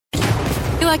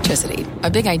Electricity, a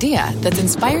big idea that's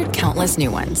inspired countless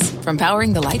new ones. From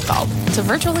powering the light bulb to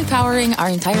virtually powering our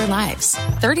entire lives.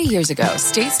 30 years ago,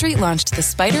 State Street launched the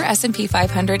SPDR S&P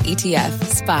 500 ETF,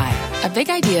 SPY. A big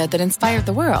idea that inspired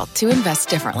the world to invest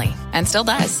differently. And still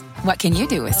does. What can you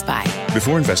do with SPY?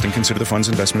 Before investing, consider the fund's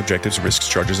investment objectives, risks,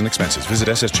 charges, and expenses. Visit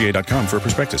ssga.com for a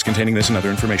prospectus containing this and other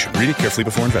information. Read it carefully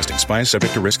before investing. SPY is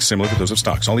subject to risks similar to those of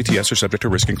stocks. All ETFs are subject to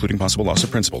risk, including possible loss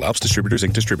of principal. Alps Distributors,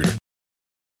 Inc. Distributor.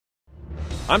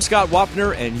 I'm Scott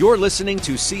Wapner, and you're listening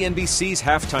to CNBC's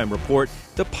Halftime Report,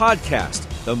 the podcast,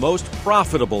 the most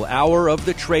profitable hour of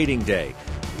the trading day.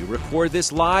 We record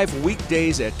this live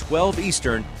weekdays at 12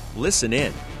 Eastern. Listen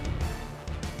in.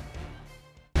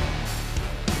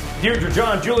 Deirdre,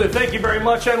 John, Julia, thank you very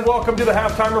much, and welcome to the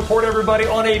Halftime Report, everybody,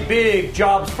 on a big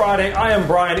Jobs Friday. I am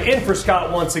Brian, in for Scott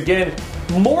once again.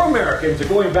 More Americans are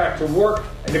going back to work,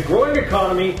 and a growing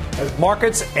economy as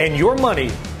markets and your money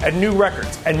at new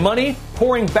records, and money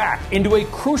pouring back into a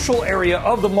crucial area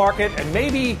of the market and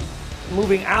maybe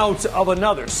moving out of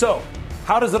another. So,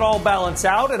 how does it all balance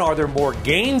out, and are there more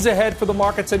gains ahead for the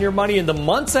markets and your money in the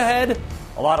months ahead?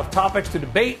 A lot of topics to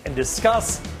debate and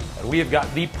discuss, and we have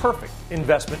got the perfect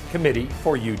investment committee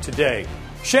for you today.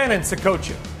 Shannon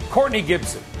Saccocia, Courtney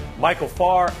Gibson, Michael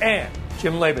Farr, and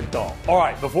Jim Lebenthal. All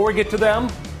right, before we get to them,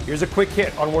 here's a quick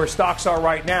hit on where stocks are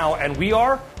right now, and we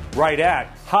are right at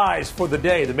highs for the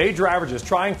day. The major averages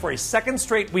trying for a second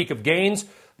straight week of gains.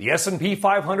 The S&P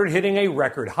 500 hitting a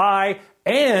record high,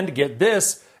 and get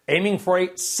this, aiming for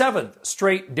a seventh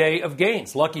straight day of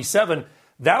gains. Lucky 7.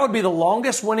 That would be the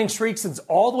longest winning streak since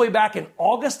all the way back in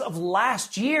August of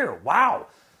last year. Wow.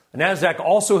 The NASDAQ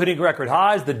also hitting record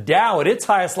highs. The Dow at its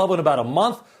highest level in about a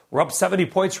month. We're up 70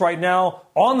 points right now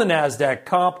on the NASDAQ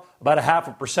comp, about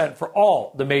 0.5% for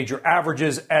all the major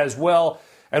averages as well.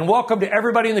 And welcome to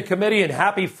everybody in the committee, and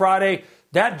happy Friday.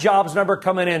 That jobs number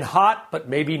coming in hot, but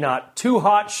maybe not too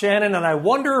hot, Shannon. And I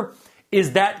wonder,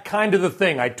 is that kind of the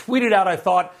thing? I tweeted out, I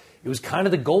thought it was kind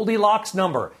of the Goldilocks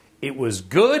number. It was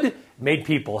good, made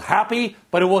people happy,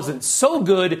 but it wasn't so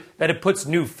good that it puts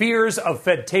new fears of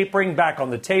Fed tapering back on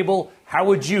the table. How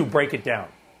would you break it down?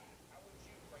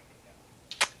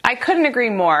 I couldn't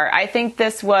agree more. I think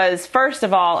this was, first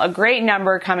of all, a great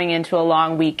number coming into a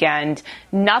long weekend.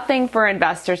 Nothing for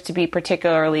investors to be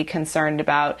particularly concerned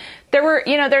about.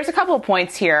 There's a couple of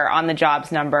points here on the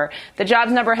jobs number. The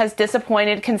jobs number has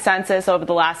disappointed consensus over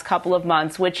the last couple of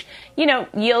months, which,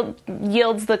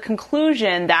 yields the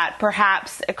conclusion that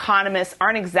perhaps economists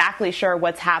aren't exactly sure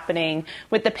what's happening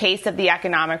with the pace of the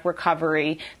economic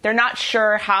recovery. They're not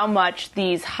sure how much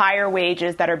these higher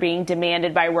wages that are being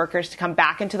demanded by workers to come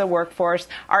back into the workforce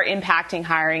are impacting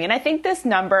hiring. And I think this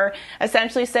number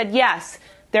essentially said, yes,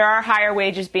 there are higher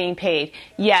wages being paid.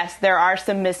 Yes, there are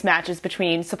some mismatches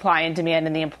between supply and demand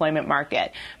in the employment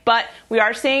market. But we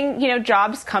are seeing,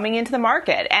 jobs coming into the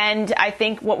market. And I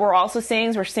think what we're also seeing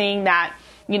is we're seeing that,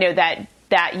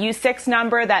 that U6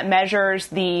 number that measures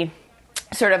the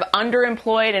sort of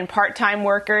underemployed and part-time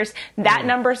workers, that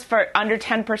number's for under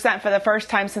 10% for the first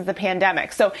time since the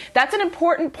pandemic. So that's an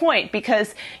important point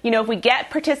because, if we get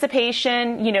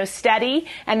participation, steady,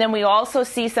 and then we also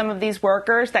see some of these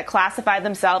workers that classify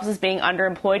themselves as being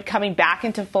underemployed coming back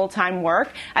into full-time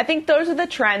work, I think those are the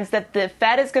trends that the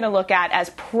Fed is going to look at as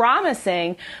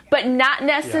promising, but not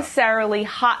necessarily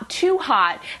too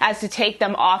hot as to take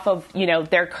them off of,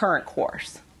 their current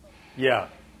course. Yeah.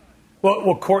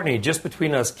 Well, Courtney, just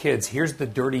between us kids, here's the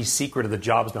dirty secret of the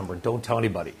jobs number. Don't tell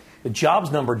anybody. The jobs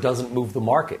number doesn't move the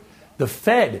market. The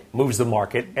Fed moves the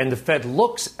market, and the Fed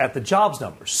looks at the jobs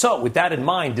number. So with that in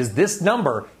mind, does this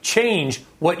number change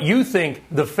what you think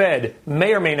the Fed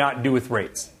may or may not do with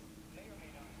rates?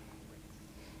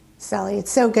 Sally,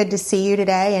 it's so good to see you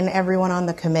today and everyone on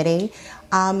the committee.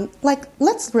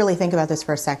 Let's really think about this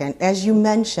for a second. As you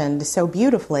mentioned so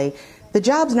beautifully, the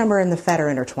jobs number and the Fed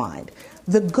are intertwined.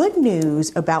 The good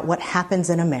news about what happens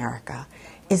in America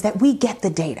is that we get the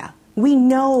data. We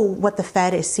know what the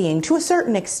Fed is seeing to a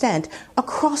certain extent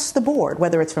across the board,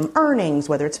 whether it's from earnings,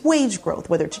 whether it's wage growth,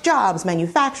 whether it's jobs,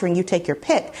 manufacturing, you take your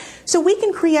pick. So we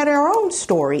can create our own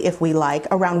story, if we like,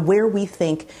 around where we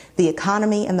think the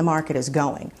economy and the market is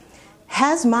going.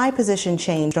 Has my position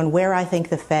changed on where I think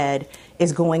the Fed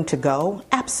is going to go?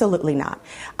 Absolutely not.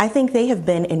 I think they have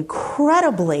been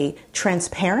incredibly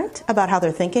transparent about how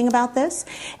they're thinking about this.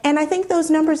 And I think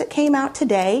those numbers that came out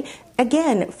today,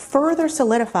 again, further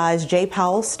solidifies Jay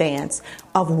Powell's stance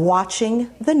of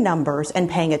watching the numbers and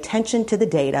paying attention to the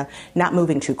data, not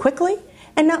moving too quickly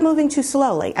and not moving too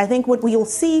slowly. I think what we'll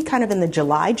see kind of in the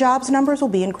July jobs numbers will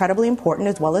be incredibly important,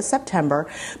 as well as September.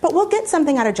 But we'll get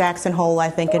something out of Jackson Hole, I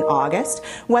think, in August.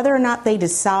 Whether or not they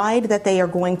decide that they are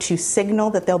going to signal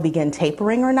that they'll begin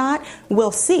tapering or not,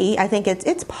 we'll see. I think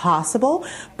it's possible,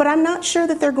 but I'm not sure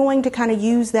that they're going to kind of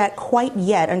use that quite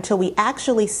yet until we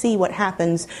actually see what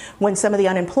happens when some of the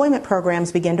unemployment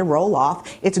programs begin to roll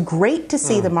off. It's great to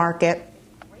see the market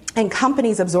and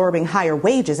companies absorbing higher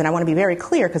wages. And I want to be very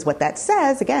clear, because what that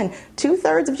says, again,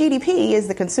 2/3 of GDP is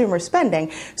the consumer spending.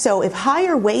 So if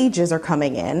higher wages are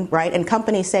coming in, right, and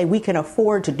companies say we can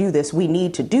afford to do this, we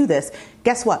need to do this,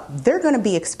 guess what? They're going to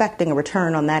be expecting a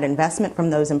return on that investment from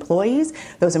those employees.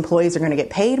 Those employees are going to get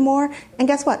paid more. And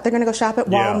guess what? They're going to go shop at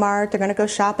Walmart. They're going to go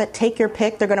shop at Take Your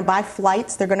Pick. They're going to buy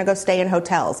flights. They're going to go stay in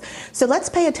hotels. So let's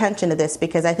pay attention to this,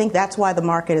 because I think that's why the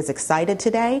market is excited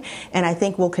today. And I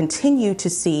think we'll continue to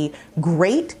see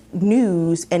great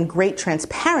news and great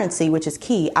transparency, which is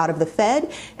key, out of the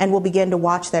Fed. And we'll begin to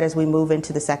watch that as we move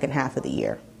into the second half of the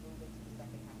year.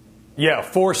 Yeah,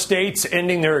 4 states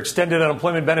ending their extended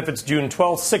unemployment benefits June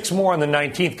 12th, 6 more on the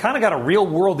 19th. Kind of got a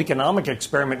real-world economic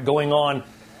experiment going on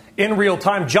in real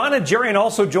time. John Najarian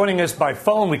also joining us by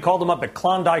phone. We called him up at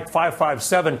Klondike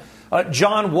 557.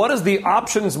 John, what is the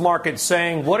options market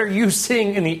saying? What are you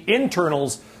seeing in the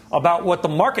internals about what the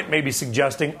market may be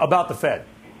suggesting about the Fed?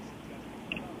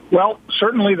 Well,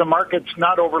 certainly the market's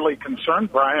not overly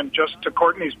concerned, Brian. Just to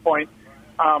Courtney's point,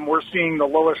 we're seeing the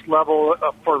lowest level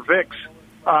for VIX,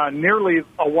 nearly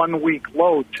a 1-week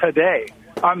low today.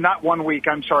 Not 1 week,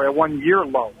 I'm sorry, a 1-year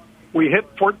low. We hit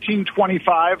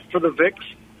 1425 for the VIX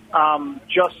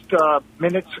just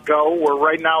minutes ago. We're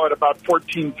right now at about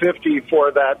 1450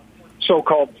 for that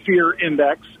so-called fear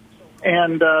index.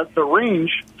 And the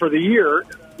range for the year,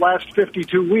 last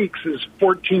 52 weeks, is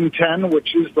 1410,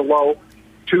 which is the low,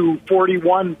 to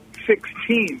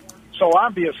 4116. So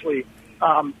obviously,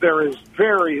 there is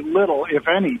very little, if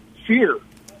any, fear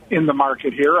in the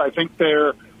market here. I think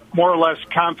they're more or less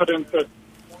confident that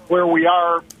where we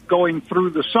are going through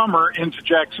the summer into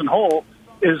Jackson Hole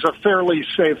is a fairly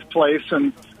safe place.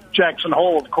 And Jackson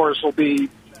Hole, of course, will be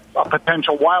a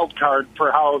potential wild card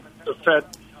for how the Fed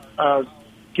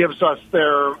gives us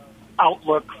their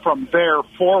outlook from there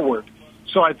forward.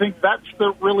 So I think that's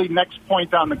the really next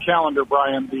point on the calendar,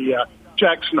 Brian, the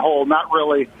Jackson Hole, not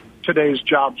really today's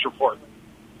jobs report.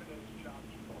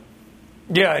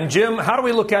 Yeah, and Jim, how do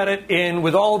we look at it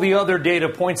with all the other data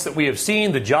points that we have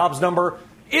seen? The jobs number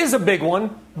is a big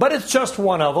one, but it's just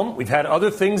one of them. We've had other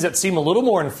things that seem a little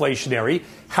more inflationary.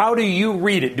 How do you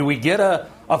read it? Do we get a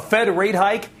Fed rate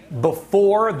hike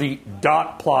before the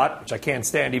dot plot, which I can't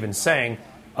stand even saying,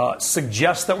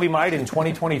 suggests that we might in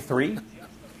 2023?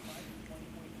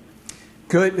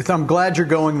 Good. I'm glad you're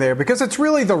going there, because it's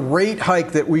really the rate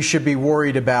hike that we should be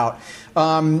worried about.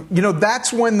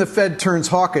 That's when the Fed turns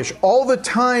hawkish. All the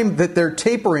time that they're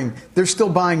tapering, they're still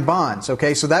buying bonds.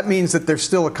 OK, so that means that they're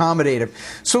still accommodative.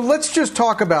 So let's just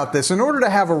talk about this. In order to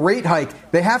have a rate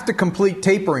hike, they have to complete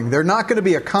tapering. They're not going to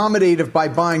be accommodative by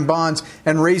buying bonds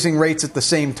and raising rates at the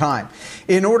same time.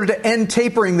 In order to end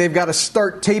tapering, they've got to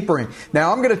start tapering.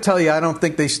 Now, I'm going to tell you, I don't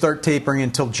think they start tapering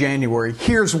until January.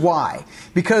 Here's why.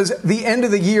 Because the end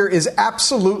of the year is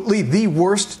absolutely the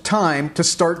worst time to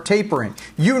start tapering.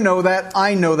 You know that.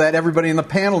 I know that. Everybody in the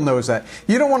panel knows that.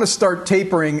 You don't want to start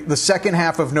tapering the second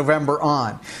half of November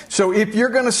on. So if you're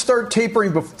going to start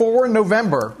tapering before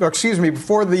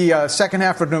before the second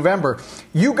half of November,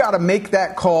 you got to make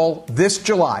that call this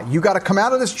July. You got to come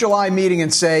out of this July meeting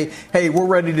and say, hey, we're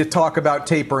ready to talk about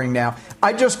tapering now.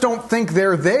 I just don't think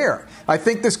they're there. I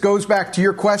think this goes back to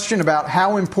your question about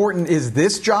how important is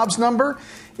this jobs number.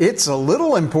 It's a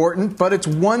little important, but it's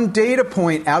one data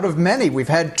point out of many. We've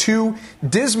had 2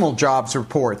 dismal jobs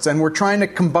reports, and we're trying to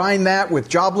combine that with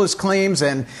jobless claims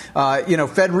and,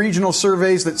 Fed regional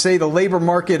surveys that say the labor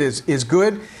market is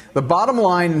good. The bottom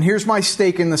line, and here's my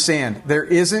stake in the sand, there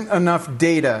isn't enough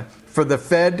data for the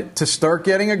Fed to start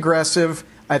getting aggressive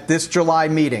at this July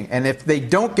meeting. And if they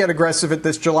don't get aggressive at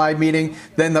this July meeting,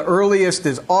 then the earliest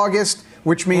is August,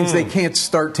 which means they can't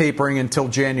start tapering until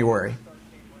January.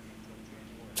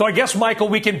 So I guess, Michael,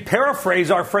 we can paraphrase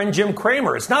our friend Jim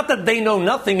Cramer. It's not that they know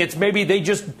nothing. It's maybe they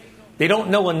don't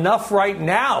know enough right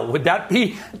now. Would that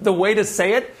be the way to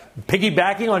say it?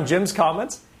 Piggybacking on Jim's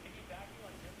comments?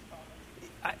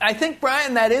 I think,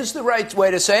 Brian, that is the right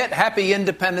way to say it. Happy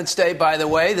Independence Day, by the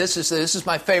way. This is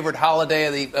my favorite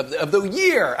holiday of the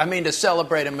year. I mean, to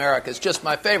celebrate America. It's just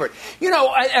my favorite.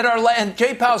 At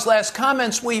Jay Powell's last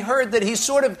comments, we heard that he's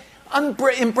sort of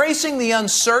embracing the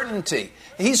uncertainty.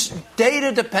 He's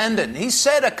data dependent. He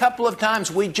said a couple of times,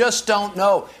 we just don't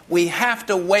know. We have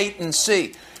to wait and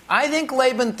see. I think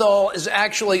Lebenthal is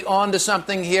actually on to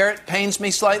something here. It pains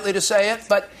me slightly to say it,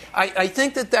 but I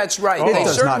think that's right. They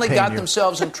certainly got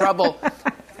themselves in trouble.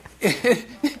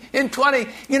 In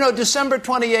December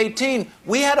 2018,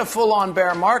 we had a full-on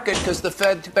bear market because the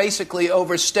Fed basically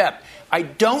overstepped. I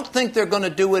don't think they're going to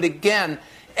do it again.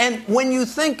 And when you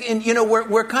think,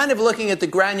 we're kind of looking at the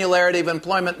granularity of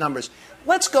employment numbers.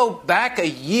 Let's go back a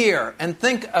year and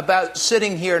think about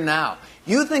sitting here now.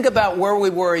 You think about where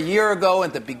we were a year ago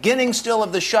at the beginning still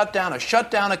of the shutdown, a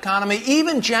shutdown economy,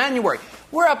 even January.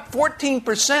 We're up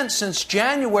 14% since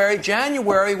January.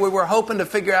 January, we were hoping to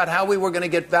figure out how we were going to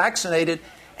get vaccinated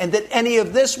and that any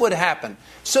of this would happen.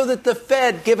 So that the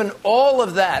Fed, given all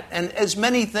of that, and as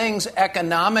many things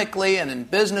economically and in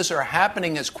business are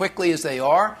happening as quickly as they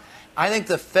are, I think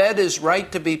the Fed is right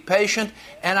to be patient.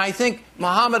 And I think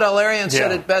Mohamed El-Erian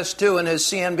said it best, too, in his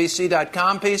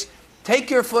CNBC.com piece.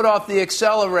 Take your foot off the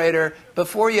accelerator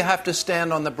before you have to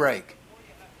stand on the brake.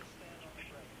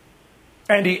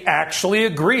 And he actually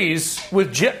agrees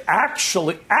with Jim.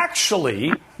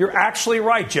 Actually, you're actually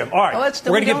right, Jim. All right,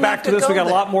 we're going to get back to this. We got a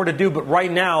lot more to do, but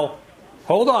right now,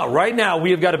 hold on. Right now,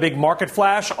 we have got a big market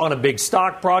flash on a big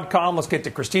stock, Broadcom. Let's get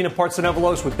to Christina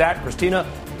Partsenevelos with that. Christina,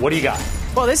 what do you got?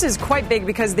 Well, this is quite big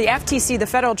because the FTC, the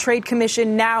Federal Trade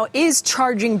Commission, now is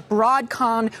charging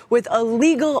Broadcom with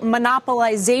illegal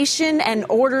monopolization and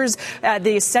orders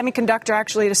the semiconductor,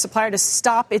 actually, the supplier to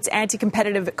stop its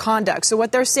anti-competitive conduct. So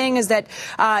what they're saying is that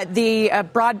the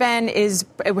broadband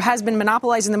has been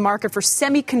monopolizing the market for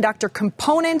semiconductor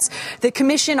components. The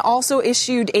commission also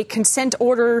issued a consent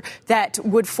order that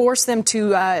would force them to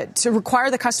require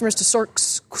the customers to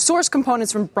source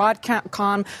components from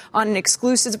Broadcom on an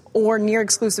exclusive or near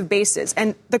exclusive basis.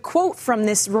 And the quote from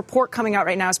this report coming out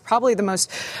right now is probably the most,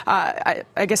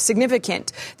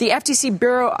 significant. The FTC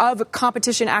Bureau of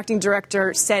Competition Acting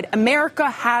Director said, America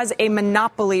has a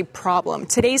monopoly problem.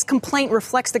 Today's complaint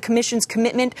reflects the Commission's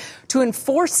commitment to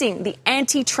enforcing the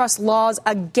antitrust laws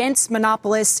against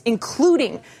monopolists,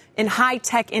 including in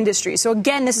high-tech industry. So,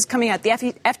 again, this is coming out. The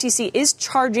FTC is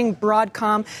charging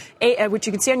Broadcom, which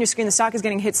you can see on your screen. The stock is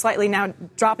getting hit slightly now,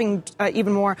 dropping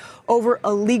even more, over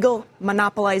illegal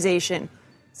monopolization.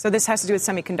 So this has to do with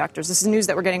semiconductors. This is news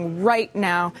that we're getting right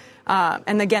now.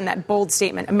 And, again, that bold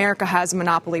statement, America has a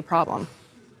monopoly problem.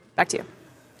 Back to you.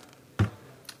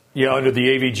 Yeah, under the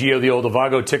AVGO, the old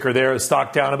Avago ticker there,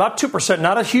 stock down about 2%.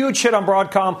 Not a huge hit on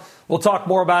Broadcom. We'll talk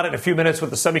more about it in a few minutes with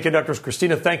the semiconductors.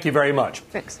 Christina, thank you very much.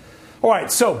 Thanks. All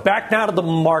right, so back now to the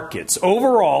markets.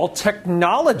 Overall,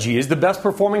 technology is the best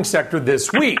performing sector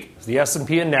this week. The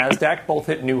S&P and NASDAQ both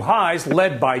hit new highs,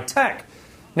 led by tech.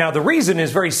 Now, the reason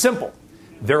is very simple.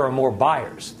 There are more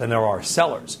buyers than there are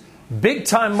sellers.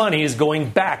 Big-time money is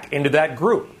going back into that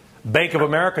group. Bank of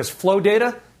America's flow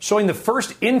data showing the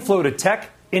first inflow to tech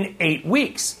in 8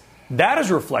 weeks. That has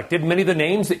reflected many of the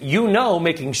names that you know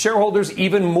making shareholders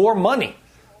even more money.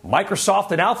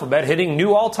 Microsoft and Alphabet hitting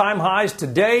new all-time highs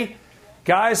today.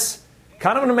 Guys,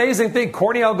 kind of an amazing thing.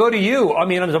 Courtney, I'll go to you. I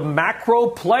mean, it's a macro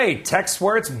play. Tech's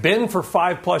where it's been for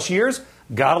 5+ years.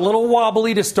 Got a little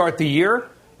wobbly to start the year.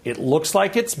 It looks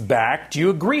like it's back. Do you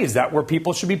agree? Is that where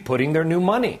people should be putting their new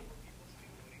money?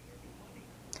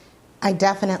 I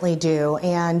definitely do.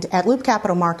 And at Loop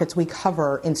Capital Markets, we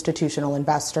cover institutional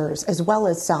investors as well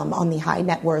as some on the high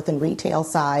net worth and retail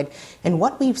side. And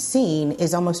what we've seen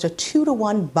is almost a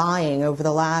 2-to-1 buying over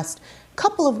the last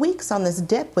couple of weeks on this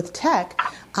dip with tech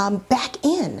back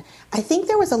in. I think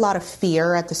there was a lot of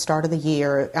fear at the start of the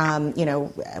year.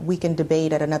 We can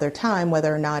debate at another time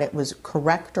whether or not it was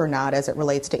correct or not as it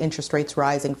relates to interest rates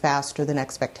rising faster than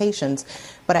expectations.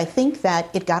 But I think that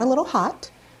it got a little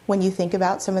hot when you think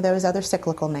about some of those other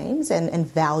cyclical names and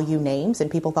value names,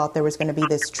 and people thought there was going to be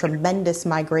this tremendous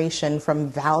migration from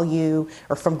value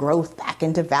or from growth back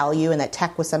into value and that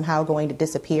tech was somehow going to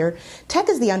disappear. Tech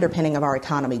is the underpinning of our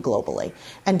economy globally.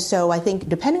 And so I think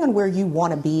depending on where you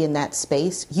want to be in that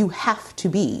space, you have to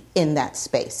be in that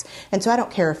space. And so I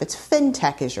don't care if it's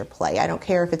fintech is your play. I don't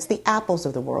care if it's the Apples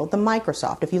of the world, the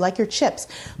Microsoft, if you like your chips.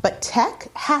 But tech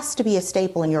has to be a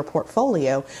staple in your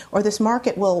portfolio or this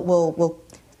market will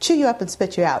chew you up and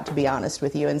spit you out, to be honest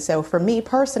with you. And so for me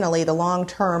personally, the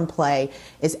long-term play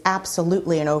is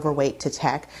absolutely an overweight to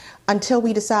tech until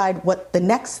we decide what the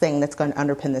next thing that's going to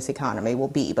underpin this economy will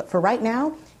be. But for right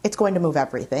now, it's going to move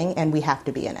everything, and we have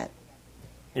to be in it.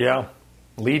 Yeah,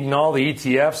 leading all the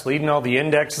ETFs, leading all the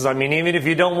indexes. I mean, even if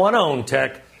you don't want to own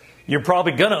tech, you're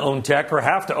probably going to own tech or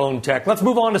have to own tech. Let's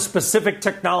move on to specific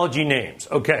technology names.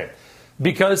 Okay,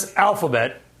 because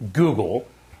Alphabet, Google,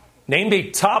 named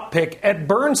a top pick at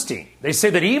Bernstein. They say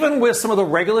that even with some of the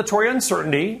regulatory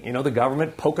uncertainty, the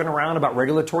government poking around about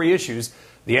regulatory issues,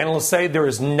 the analysts say there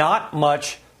is not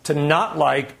much to not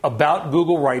like about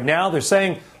Google right now. They're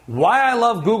saying, why I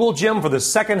love Google, Jim, for the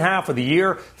second half of the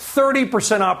year,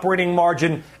 30% operating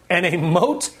margin and a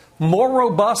moat more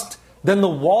robust than the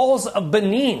walls of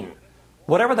Benin.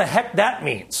 Whatever the heck that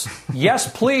means.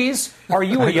 Yes, please. Are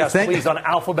you a yes, please on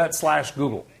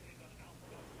Alphabet/Google?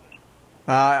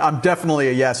 I'm definitely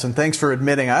a yes, and thanks for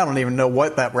admitting I don't even know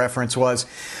what that reference was.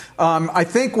 I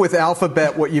think with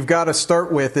Alphabet, what you've got to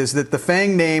start with is that the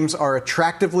FANG names are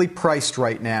attractively priced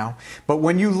right now. But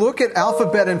when you look at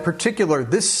Alphabet in particular,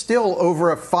 this still,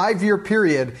 over a 5-year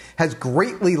period, has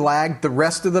greatly lagged the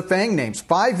rest of the FANG names.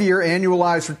 5-year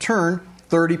annualized return,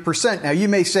 30%. Now, you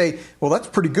may say, well, that's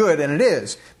pretty good, and it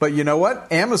is. But you know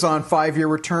what? Amazon 5-year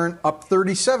return up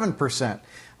 37%.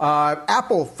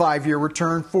 Apple 5-year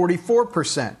return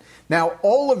 44%. Now,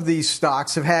 all of these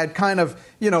stocks have had kind of,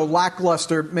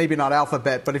 lackluster, maybe not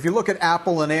Alphabet, but if you look at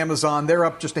Apple and Amazon, they're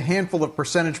up just a handful of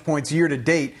percentage points year to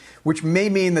date, which may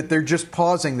mean that they're just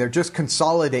pausing, they're just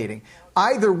consolidating.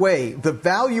 Either way, the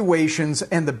valuations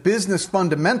and the business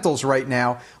fundamentals right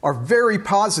now are very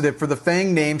positive for the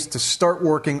FANG names to start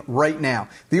working right now.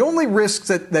 The only risk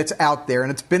that's out there,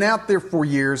 and it's been out there for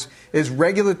years, is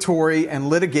regulatory and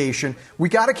litigation. We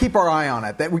got to keep our eye on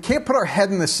it. That we can't put our head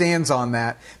in the sands on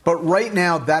that. But right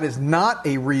now, that is not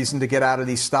a reason to get out of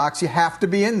these stocks. You have to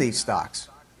be in these stocks.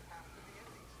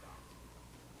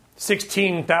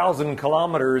 16,000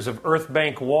 kilometers of earth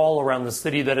bank wall around the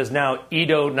city that is now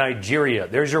Edo, Nigeria.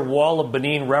 There's your Wall of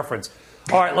Benin reference.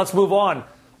 All right, let's move on.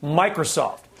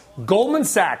 Microsoft. Goldman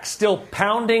Sachs still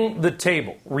pounding the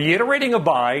table, reiterating a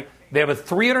buy. They have a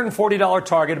 $340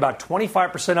 target, about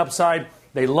 25% upside.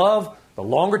 They love the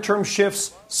longer-term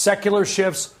shifts, secular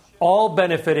shifts, all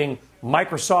benefiting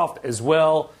Microsoft as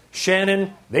well.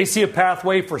 Shannon, they see a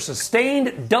pathway for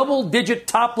sustained double-digit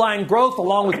top-line growth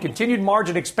along with continued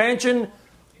margin expansion,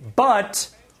 but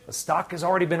the stock has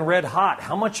already been red hot.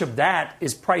 How much of that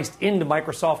is priced into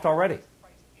Microsoft already?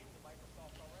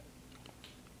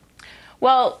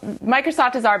 Well,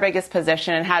 Microsoft is our biggest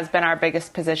position and has been our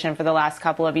biggest position for the last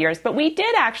couple of years. But we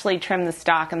did actually trim the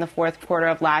stock in the fourth quarter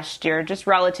of last year, just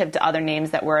relative to other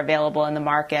names that were available in the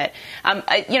market.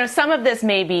 Some of this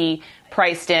may be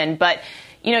priced in, but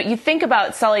you think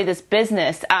about, Sully, this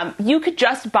business, you could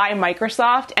just buy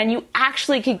Microsoft and you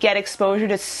actually could get exposure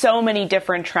to so many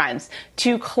different trends,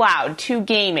 to cloud, to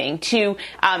gaming, to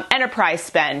enterprise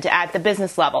spend at the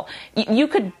business level. You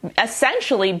could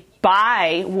essentially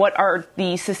buy what are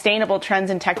the sustainable trends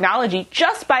in technology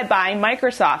just by buying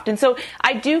Microsoft. And so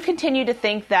I do continue to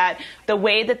think that the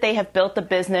way that they have built the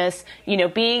business,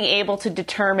 being able to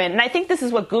determine, and I think this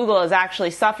is what Google has actually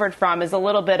suffered from, is a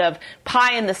little bit of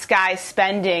pie in the sky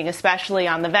spending, especially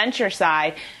on the venture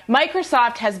side.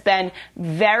 Microsoft has been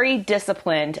very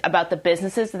disciplined about the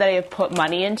businesses that they have put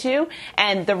money into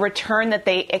and the return that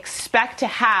they expect to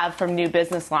have from new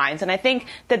business lines. And I think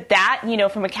that,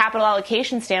 from a capital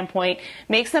allocation standpoint,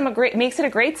 makes it a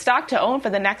great stock to own for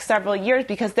the next several years,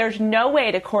 because there's no way,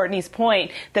 to Courtney's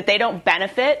point, that they don't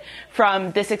benefit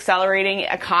from this accelerating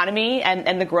economy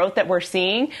and the growth that we're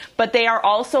seeing, but they are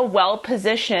also well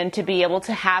positioned to be able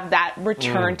to have that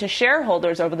return to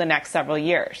shareholders over the next several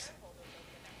years.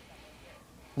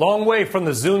 Long way from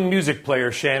the Zune music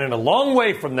player, Shannon. A long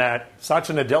way from that.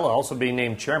 Satya Nadella also being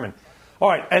named chairman. All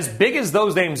right, as big as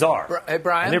those names are, hey,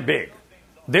 Brian, and they're big,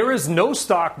 there is no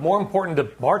stock more important to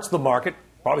parts of the market,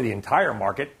 probably the entire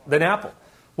market, than Apple.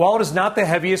 While it is not the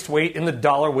heaviest weight in the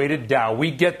dollar-weighted Dow,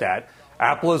 we get that.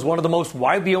 Apple is one of the most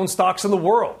widely owned stocks in the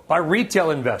world by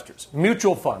retail investors,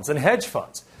 mutual funds, and hedge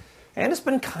funds. And it's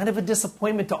been kind of a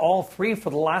disappointment to all three for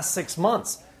the last 6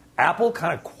 months. Apple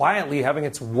kind of quietly having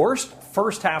its worst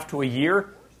first half to a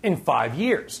year in 5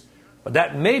 years. But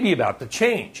that may be about to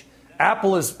change.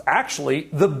 Apple is actually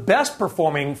the best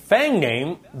performing FANG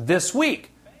name this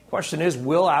week. Question is,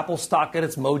 will Apple stock get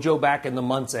its mojo back in the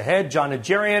months ahead? John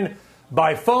Najarian,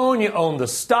 by phone, you own the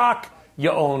stock, you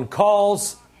own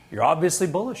calls. You're obviously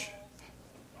bullish.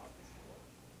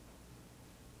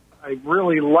 I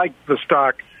really like the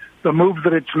stock. The move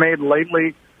that it's made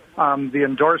lately, the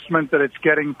endorsement that it's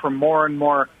getting from more and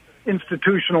more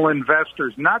institutional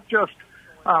investors, not just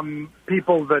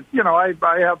people that,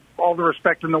 I have all the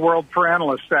respect in the world for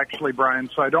analysts, actually, Brian,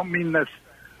 so I don't mean this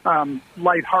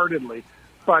lightheartedly.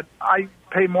 But I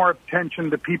pay more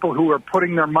attention to people who are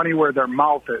putting their money where their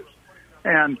mouth is.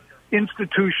 And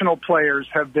institutional players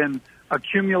have been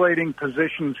accumulating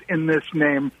positions in this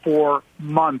name for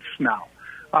months now.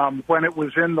 When it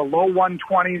was in the low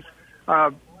 120s,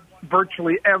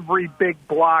 virtually every big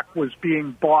block was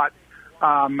being bought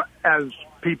as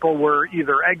people were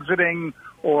either exiting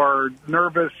or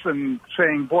nervous and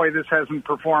saying, boy, this hasn't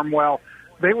performed well.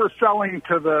 They were selling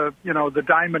to the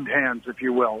diamond hands, if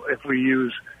you will, if we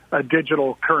use a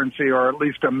digital currency or at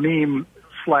least a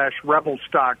meme/rebel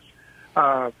stocks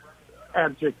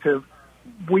adjective.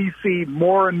 We see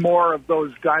more and more of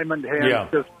those diamond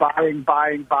hands just buying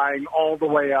all the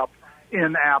way up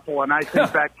in Apple, and I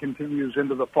think that continues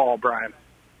into the fall, Brian.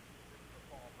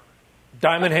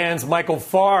 Diamond hands, Michael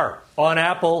Farr on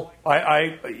Apple.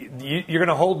 You're going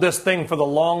to hold this thing for the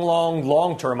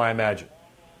long term, I imagine.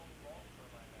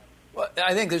 Well,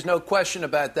 I think there's no question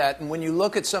about that. And when you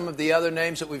look at some of the other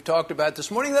names that we've talked about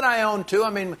this morning that I own too, I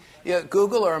mean,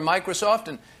 Google or Microsoft,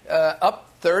 and up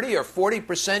 30 or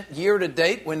 40% year to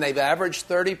date when they've averaged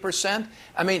 30%.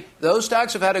 I mean, those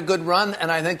stocks have had a good run,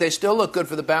 and I think they still look good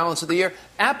for the balance of the year.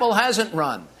 Apple hasn't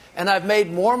run. And I've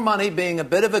made more money being a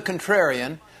bit of a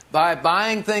contrarian by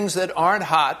buying things that aren't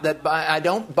hot, I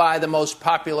don't buy the most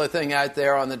popular thing out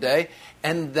there on the day.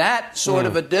 And that sort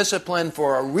of a discipline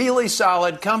for a really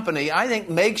solid company, I think,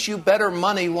 makes you better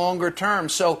money longer term.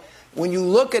 So when you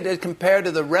look at it compared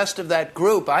to the rest of that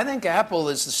group, I think Apple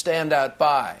is the standout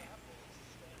buy.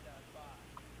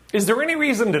 Is there any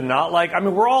reason to not like? I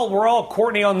mean, we're all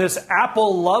Courtney on this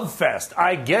Apple love fest.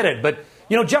 I get it, but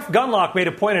Jeff Gundlach made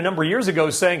a point a number of years ago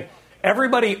saying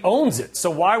everybody owns it.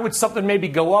 So why would something maybe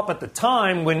go up at the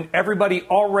time when everybody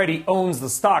already owns the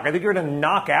stock? I think you're going to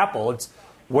knock Apple. It's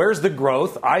where's the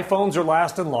growth? iPhones are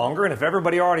lasting longer, and if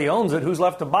everybody already owns it, who's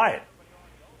left to buy it?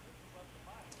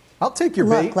 I'll take your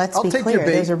bait. Let's I'll be take clear. your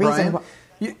bait, There's a reason.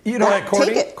 Brian.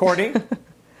 Courtney.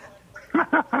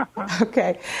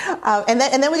 Okay. And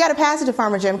then we got to pass it to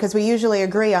Farmer Jim because we usually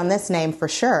agree on this name for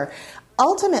sure.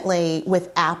 Ultimately,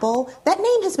 with Apple, that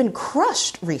name has been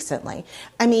crushed recently.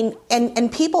 I mean,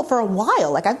 and people for a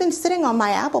while, like I've been sitting on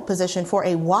my Apple position for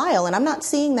a while, and I'm not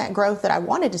seeing that growth that I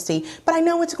wanted to see, but I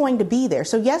know it's going to be there.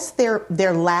 So yes, their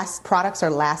products are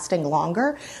lasting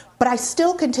longer, but I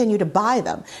still continue to buy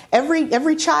them.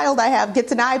 Every child I have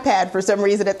gets an iPad for some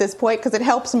reason at this point because it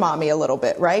helps mommy a little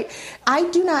bit, right? I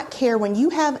do not care when you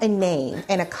have a name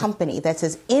and a company that's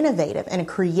as innovative and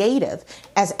creative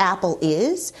as Apple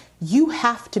is. You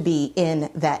have to be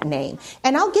in that name.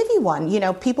 And I'll give you one.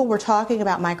 People were talking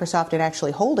about Microsoft and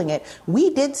actually holding it. We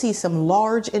did see some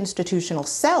large institutional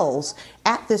sells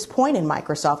at this point in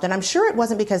Microsoft. And I'm sure it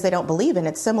wasn't because they don't believe in it.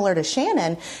 It's similar to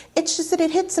Shannon. It's just that it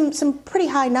hit some pretty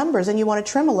high numbers and you want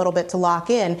to trim a little bit to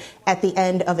lock in at the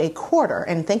end of a quarter.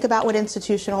 And think about what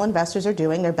institutional investors are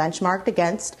doing. They're benchmarked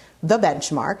against the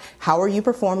benchmark. How are you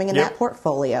performing in that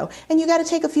portfolio? And you got to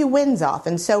take a few wins off.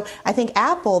 And so I think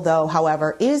Apple, though,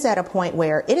 however, is at a point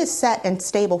where it is set and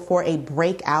stable for a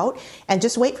breakout. And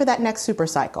just wait for that next super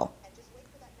cycle.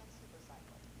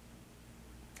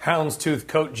 Houndstooth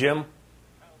coat, Jim.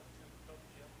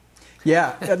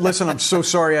 Yeah, listen, I'm so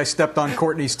sorry I stepped on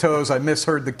Courtney's toes. I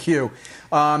misheard the cue.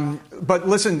 But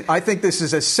listen, I think this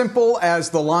is as simple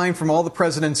as the line from All the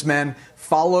President's Men,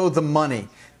 follow the money.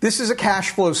 This is a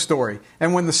cash flow story.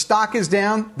 And when the stock is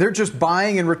down, they're just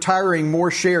buying and retiring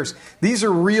more shares. These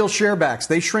are real share backs.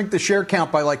 They shrink the share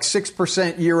count by like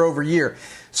 6% year over year.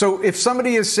 So if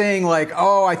somebody is saying like,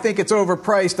 oh, I think it's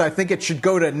overpriced, I think it should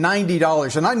go to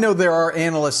 $90, and I know there are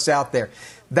analysts out there.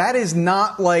 That is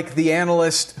not like the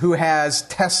analyst who has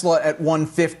Tesla at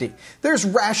 150. There's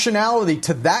rationality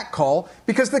to that call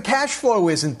because the cash flow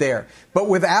isn't there. But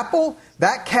with Apple,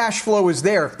 that cash flow is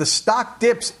there. If the stock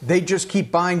dips, they just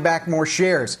keep buying back more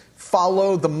shares.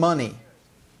 Follow the money.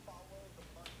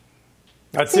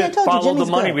 That's it. Follow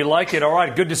the money. Good. We like it. All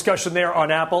right. Good discussion there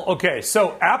on Apple. Okay.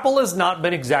 So Apple has not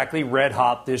been exactly red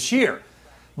hot this year.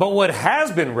 But what has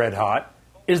been red hot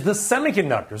is the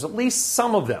semiconductors, at least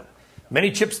some of them.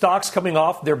 Many chip stocks coming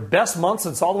off their best month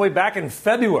since all the way back in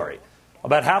February.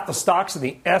 About half the stocks in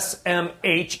the SMH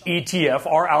ETF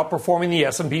are outperforming the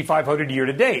S&P 500 year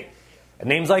to date. And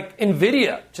names like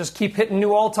NVIDIA just keep hitting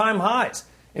new all-time highs.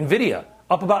 NVIDIA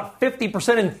up about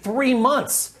 50% in 3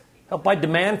 months, helped by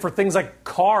demand for things like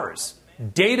cars,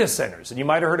 data centers. And you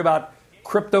might have heard about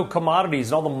crypto commodities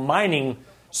and all the mining,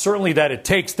 certainly that it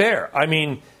takes there. I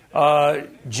mean,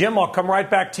 Jim, I'll come right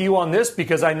back to you on this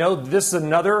because I know this is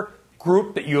another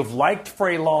group that you have liked for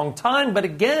a long time. But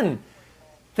again,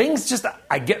 things just,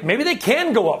 maybe they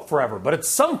can go up forever. But at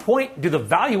some point, do the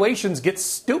valuations get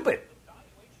stupid?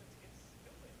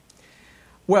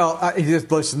 Well,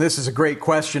 listen, this is a great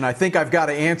question. I think I've got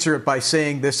to answer it by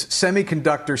saying this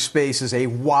semiconductor space is a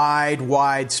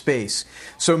wide space.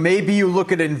 So maybe you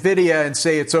look at NVIDIA and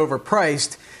say it's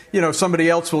overpriced. somebody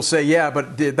else will say, yeah,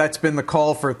 but that's been the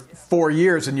call for 4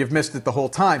 years and you've missed it the whole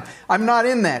time. I'm not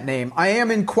in that name. I am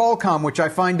in Qualcomm, which I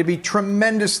find to be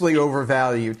tremendously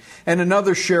overvalued, and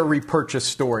another share repurchase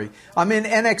story. I'm in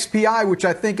NXPI, which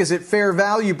I think is at fair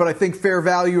value, but I think fair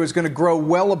value is going to grow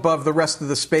well above the rest of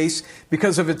the space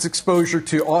because of its exposure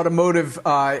to automotive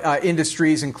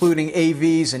industries, including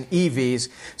AVs and EVs.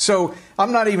 So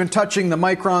I'm not even touching the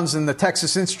Microns and the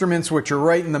Texas Instruments, which are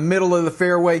right in the middle of the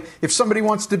fairway. If somebody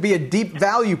wants to be a deep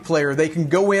value player, they can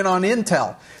go in on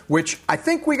Intel, which I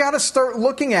think we got to start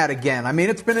looking at again. I mean,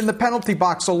 it's been in the penalty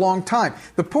box a long time.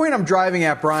 The point I'm driving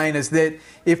at, Brian, is that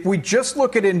if we just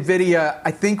look at NVIDIA,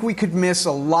 I think we could miss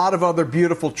a lot of other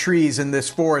beautiful trees in this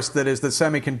forest that is the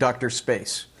semiconductor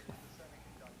space.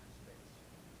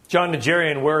 John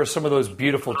Najarian, where are some of those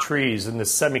beautiful trees in the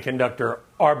semiconductor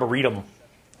arboretum?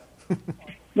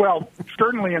 Well,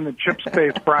 certainly in the chip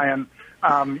space, Brian,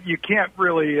 you can't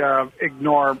really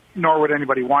ignore, nor would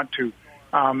anybody want to,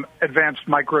 Advanced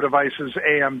Micro Devices,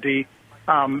 AMD.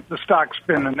 The stock's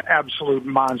been an absolute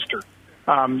monster.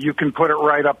 You can put it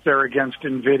right up there against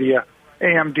NVIDIA.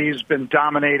 AMD's been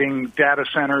dominating data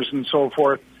centers and so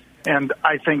forth, and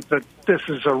I think that this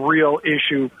is a real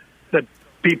issue that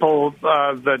people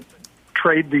that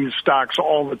trade these stocks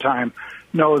all the time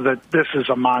know that this is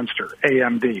a monster,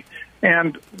 AMD.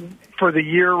 And for the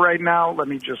year right now, let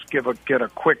me just get a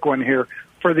quick one here.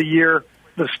 For the year,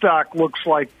 the stock looks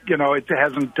like, it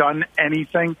hasn't done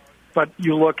anything, but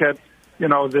you look at,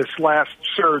 this last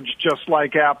surge, just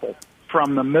like Apple.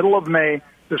 From the middle of May,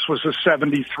 this was a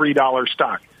 $73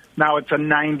 stock. Now it's a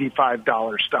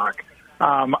 $95 stock.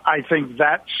 I think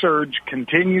that surge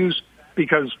continues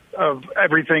because of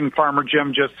everything Farmer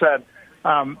Jim just said.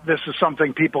 This is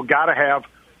something people got to have,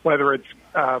 whether it's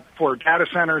for data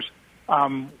centers,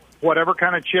 whatever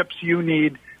kind of chips you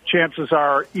need, chances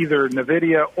are either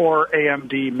NVIDIA or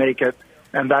AMD make it,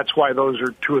 and that's why those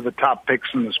are two of the top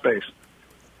picks in the space.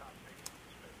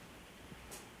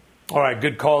 All right,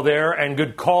 good call there, and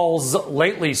good calls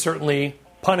lately, certainly,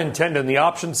 pun intended, on the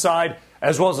option side,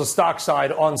 as well as the stock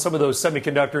side on some of those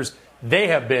semiconductors. They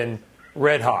have been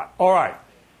red hot. All right,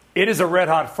 it is a red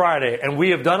hot Friday, and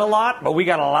we have done a lot, but we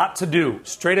got a lot to do.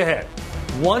 Straight ahead,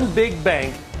 one big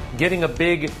bank getting a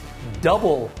big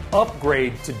double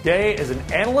upgrade today as an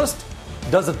analyst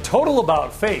does a total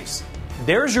about face.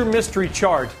 There's your mystery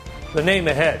chart, the name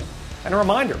ahead. And a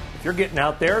reminder, if you're getting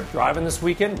out there driving this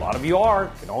weekend, a lot of you are,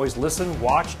 you can always listen,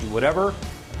 watch, do whatever.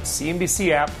 The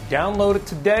CNBC app, download it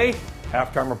today.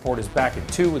 Halftime Report is back at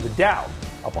 2 with the Dow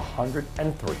up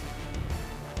 103.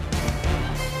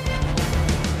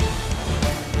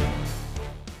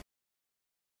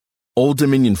 Old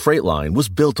Dominion Freight Line was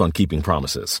built on keeping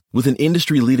promises. With an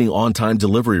industry-leading on-time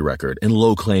delivery record and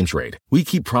low claims rate, we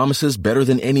keep promises better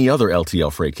than any other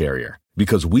LTL freight carrier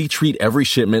because we treat every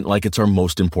shipment like it's our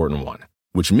most important one,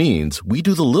 which means we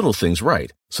do the little things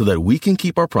right so that we can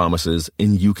keep our promises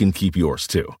and you can keep yours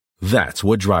too. That's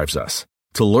what drives us.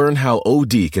 To learn how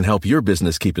OD can help your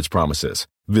business keep its promises,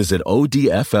 visit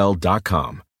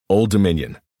odfl.com. Old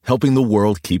Dominion, helping the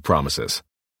world keep promises.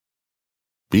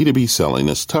 B2B selling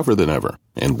is tougher than ever,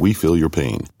 and we feel your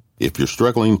pain. If you're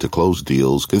struggling to close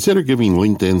deals, consider giving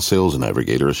LinkedIn Sales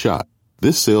Navigator a shot.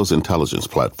 This sales intelligence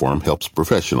platform helps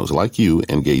professionals like you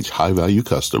engage high-value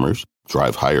customers,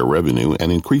 drive higher revenue, and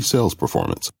increase sales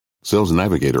performance. Sales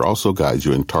Navigator also guides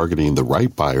you in targeting the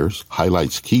right buyers,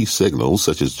 highlights key signals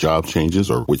such as job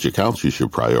changes or which accounts you should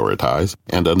prioritize,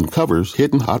 and uncovers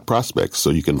hidden hot prospects so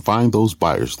you can find those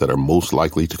buyers that are most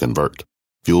likely to convert.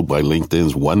 Fueled by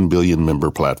LinkedIn's 1 billion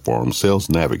member platform, Sales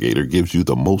Navigator gives you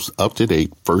the most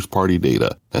up-to-date first-party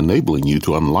data, enabling you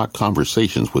to unlock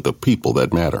conversations with the people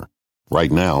that matter.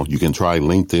 Right now, you can try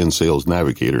LinkedIn Sales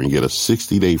Navigator and get a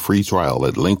 60-day free trial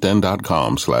at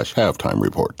linkedin.com/halftime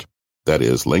report. That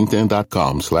is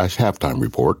linkedin.com/halftime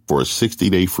report for a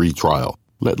 60-day free trial.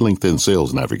 Let LinkedIn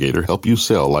Sales Navigator help you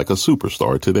sell like a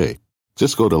superstar today.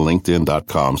 Just go to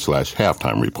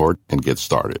linkedin.com/halftime report and get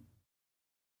started.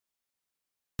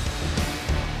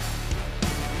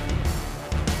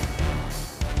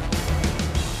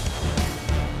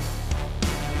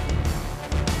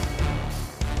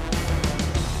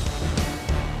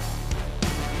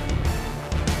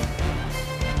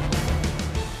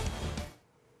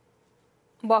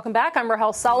 Welcome back. I'm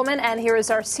Rahel Solomon, and here is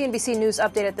our CNBC News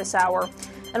update at this hour.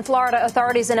 In Florida,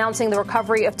 authorities announcing the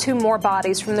recovery of 2 more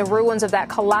bodies from the ruins of that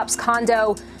collapsed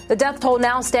condo. The death toll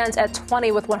now stands at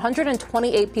 20, with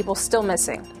 128 people still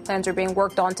missing. Plans are being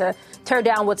worked on to tear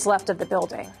down what's left of the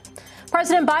building.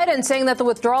 President Biden saying that the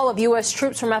withdrawal of U.S.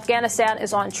 troops from Afghanistan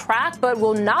is on track, but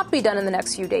will not be done in the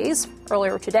next few days.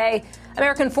 Earlier today,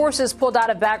 American forces pulled out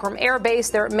of Bagram Air Base,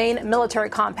 their main military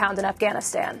compound in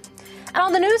Afghanistan. And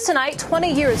on the news tonight,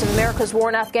 20 years of America's war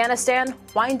in Afghanistan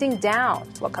winding down.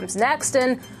 What comes next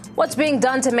and what's being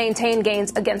done to maintain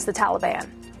gains against the Taliban.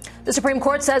 The Supreme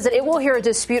Court says that it will hear a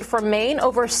dispute from Maine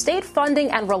over state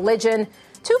funding and religion.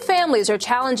 Two families are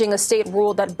challenging a state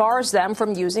rule that bars them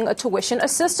from using a tuition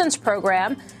assistance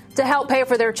program to help pay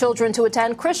for their children to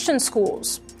attend Christian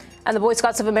schools. And the Boy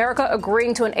Scouts of America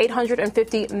agreeing to an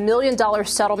 $850 million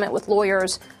settlement with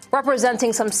lawyers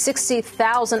representing some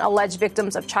 60,000 alleged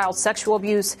victims of child sexual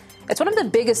abuse. It's one of the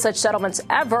biggest such settlements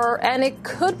ever, and it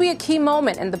could be a key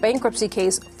moment in the bankruptcy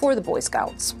case for the Boy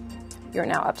Scouts. You're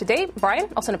now up to date. Brian,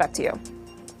 I'll send it back to you.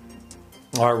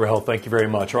 All right, Rahel, thank you very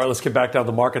much. All right, let's get back down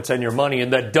to the markets and your money.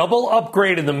 And that double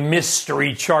upgrade in the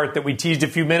mystery chart that we teased a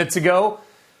few minutes ago,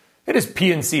 it is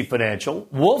PNC Financial.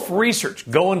 Wolf Research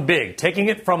going big, taking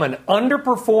it from an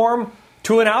underperform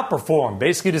to an outperform,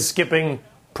 basically just skipping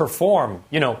perform,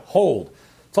 hold.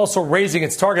 It's also raising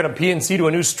its target on PNC to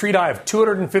a new street high of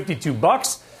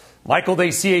 $252. Michael,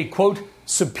 they see a, quote,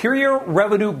 superior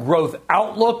revenue growth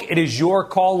outlook. It is your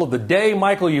call of the day.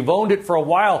 Michael, you've owned it for a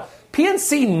while.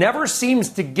 PNC never seems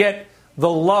to get the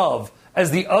love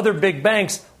as the other big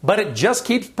banks, but it just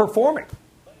keeps performing.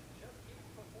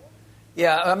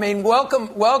 Yeah, I mean, welcome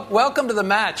to the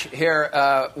match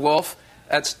here, Wolf.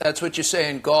 That's what you say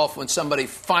in golf when somebody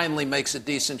finally makes a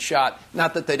decent shot.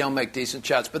 Not that they don't make decent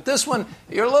shots, but this one,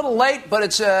 you're a little late, but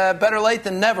it's better late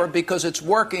than never because it's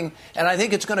working, and I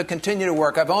think it's going to continue to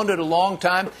work. I've owned it a long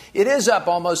time. It is up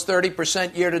almost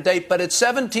 30% year to date, but it's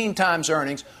 17 times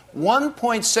earnings,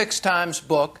 1.6 times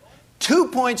book,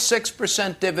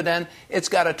 2.6% dividend. It's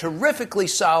got a terrifically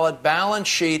solid balance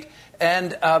sheet.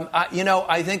 And,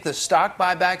 I think the stock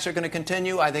buybacks are going to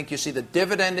continue. I think you see the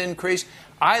dividend increase.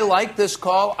 I like this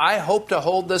call. I hope to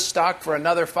hold this stock for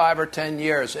another 5 or 10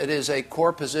 years. It is a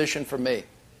core position for me.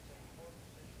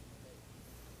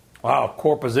 Wow,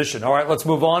 core position. All right, let's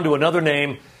move on to another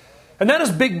name. And that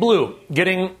is Big Blue,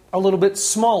 getting a little bit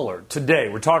smaller today.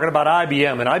 We're talking about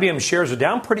IBM, and IBM shares are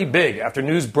down pretty big after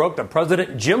news broke that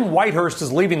President Jim Whitehurst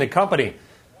is leaving the company.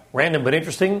 Random but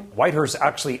interesting, Whitehurst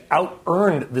actually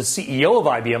out-earned the CEO of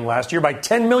IBM last year by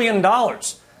 $10 million,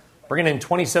 bringing in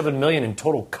 $27 million in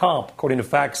total comp, according to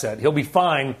FactSet. He'll be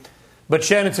fine. But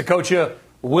Shannon Saccocia,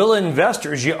 will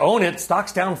investors, you own it,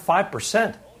 stock's down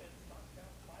 5%.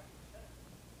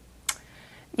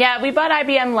 Yeah, we bought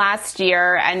IBM last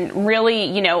year and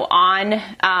really, on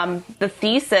the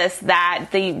thesis that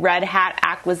the Red Hat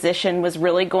acquisition was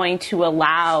really going to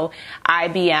allow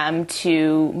IBM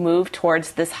to move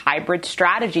towards this hybrid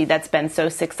strategy that's been so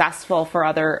successful for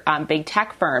other big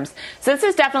tech firms. So this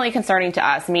is definitely concerning to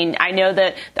us. I mean, I know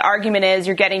that the argument is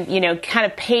you're getting, kind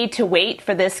of paid to wait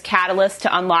for this catalyst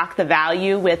to unlock the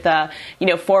value with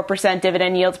 4%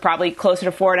 dividend yields, probably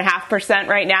closer to 4.5%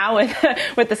 right now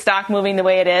with the stock moving the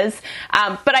way it is.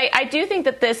 But I do think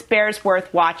that this bears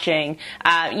worth watching.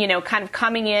 Kind of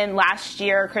coming in last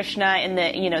year, Krishna, in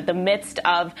the midst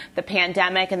of the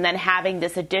pandemic and then having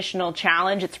this additional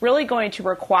challenge, it's really going to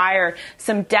require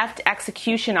some deft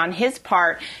execution on his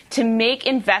part to make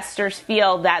investors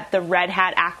feel that the Red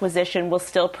Hat acquisition will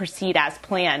still proceed as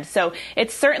planned. So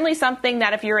it's certainly something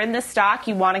that if you're in this stock,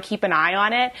 you want to keep an eye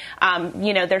on it.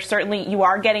 There's certainly, you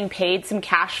are getting paid some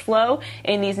cash flow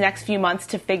in these next few months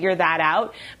to figure that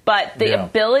out. But the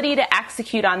ability to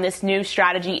execute on this new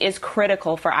strategy is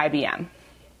critical for IBM.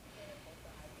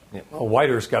 Yeah. Well,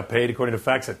 Whitehurst got paid, according to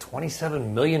FactSet,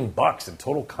 $27 million in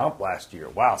total comp last year.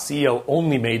 Wow, CEO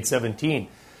only made 17.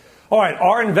 All right,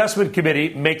 our investment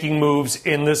committee making moves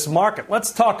in this market.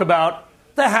 Let's talk about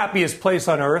the happiest place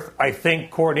on earth, I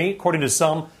think, Courtney, according to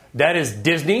some, that is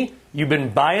Disney. You've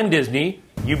been buying Disney.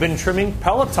 You've been trimming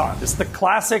Peloton. This is the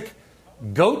classic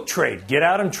goat trade. Get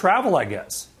out and travel, I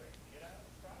guess.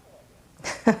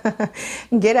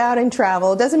 Get out and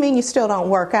travel. Doesn't mean you still don't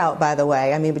work out, by the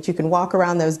way. I mean, but you can walk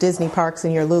around those Disney parks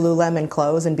in your Lululemon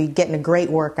clothes and be getting a great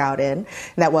workout in. And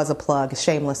that was a plug, a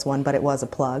shameless one, but it was a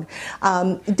plug.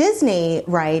 Disney,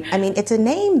 right? I mean, it's a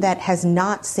name that has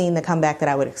not seen the comeback that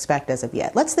I would expect as of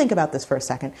yet. Let's think about this for a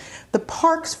second. The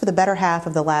parks for the better half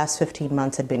of the last 15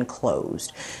 months had been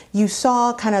closed. You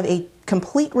saw kind of a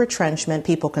complete retrenchment,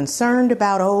 people concerned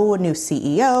about, a new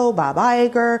CEO, Bob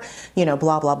Iger,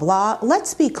 blah, blah, blah.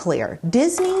 Let's be clear.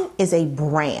 Disney is a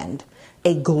brand,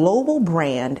 a global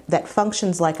brand that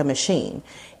functions like a machine.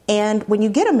 And when you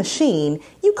get a machine,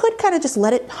 you could kind of just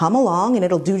let it hum along and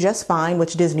it'll do just fine,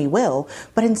 which Disney will.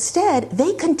 But instead,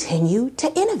 they continue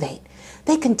to innovate.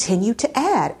 they continue to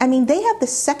add. I mean, they have the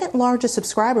second largest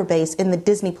subscriber base in the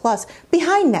Disney Plus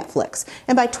behind Netflix.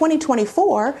 And by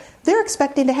 2024, they're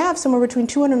expecting to have somewhere between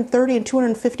 230 and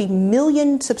 250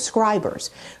 million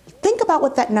subscribers. Think about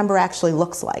what that number actually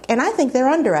looks like. And I think they're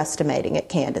underestimating it,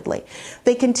 candidly.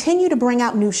 They continue to bring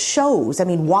out new shows. I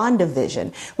mean,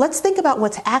 WandaVision. Let's think about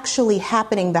what's actually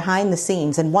happening behind the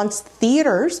scenes. And once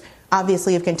theaters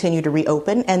obviously have continued to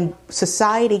reopen and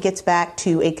society gets back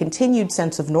to a continued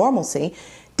sense of normalcy,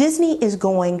 Disney is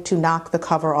going to knock the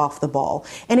cover off the ball.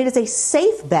 And it is a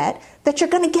safe bet that you're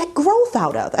going to get growth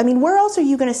out of. I mean, where else are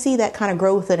you going to see that kind of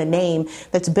growth in a name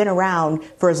that's been around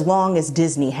for as long as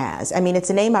Disney has? I mean, it's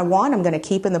a name I want. I'm going to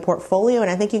keep in the portfolio. And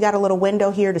I think you got a little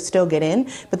window here to still get in.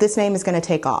 But this name is going to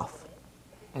take off.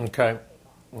 Okay.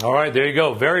 All right, there you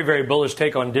go. Very, very bullish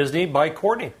take on Disney by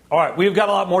Courtney. All right, we've got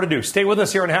a lot more to do. Stay with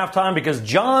us here in halftime because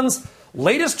John's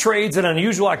latest trades and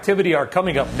unusual activity are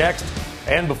coming up next.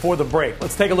 And before the break,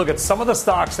 let's take a look at some of the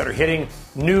stocks that are hitting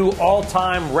new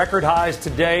all-time record highs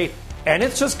today. And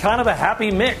it's just kind of a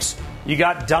happy mix. You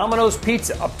got Domino's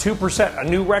Pizza up 2%, a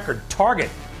new record. Target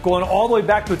going all the way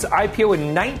back to its IPO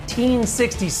in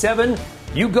 1967.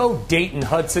 You go Dayton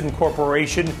Hudson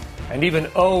Corporation. And even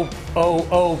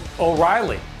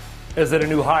O'Reilly is at a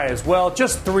new high as well.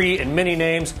 Just three in many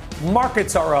names.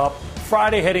 Markets are up.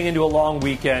 Friday heading into a long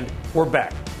weekend. We're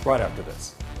back right after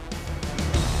this.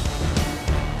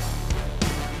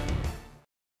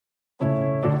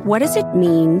 What does it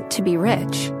mean to be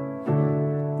rich?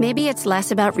 Maybe it's less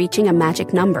about reaching a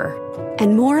magic number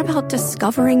and more about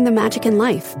discovering the magic in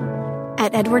life.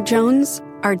 At Edward Jones,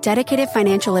 our dedicated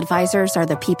financial advisors are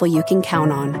the people you can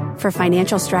count on for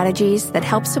financial strategies that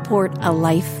help support a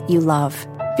life you love.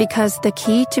 Because the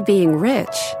key to being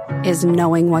rich is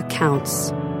knowing what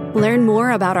counts. Learn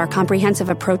more about our comprehensive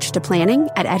approach to planning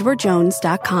at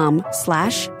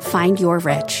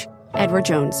edwardjones.com/findyourrich. Edward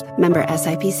Jones, member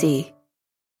SIPC.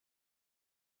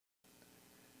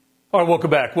 All right,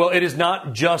 welcome back. Well, it is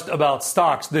not just about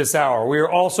stocks this hour. We are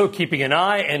also keeping an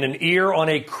eye and an ear on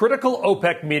a critical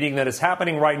OPEC meeting that is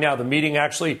happening right now. The meeting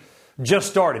actually just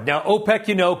started. Now,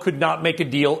 OPEC, could not make a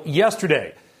deal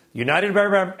yesterday. United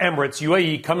Arab Emirates,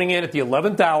 UAE, coming in at the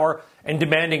 11th hour and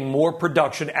demanding more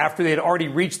production after they had already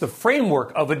reached the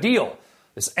framework of a deal.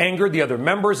 This angered the other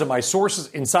members, and my sources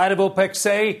inside of OPEC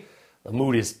say the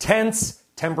mood is tense.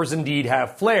 Tempers indeed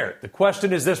have flared. The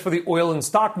question is this for the oil and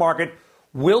stock market.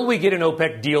 Will we get an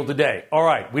OPEC deal today? All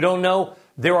right, we don't know.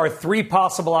 There are three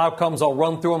possible outcomes. I'll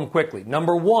run through them quickly.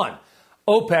 Number one,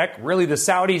 OPEC, really the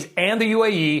Saudis and the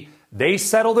UAE, they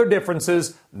settle their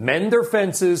differences, mend their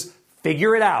fences,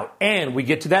 figure it out. And we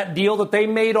get to that deal that they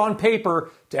made on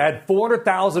paper to add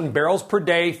 400,000 barrels per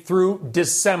day through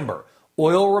December.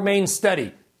 Oil remains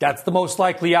steady. That's the most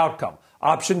likely outcome.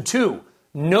 Option two,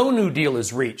 no new deal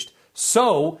is reached.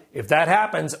 So if that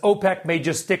happens, OPEC may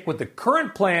just stick with the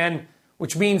current plan,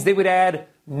 which means they would add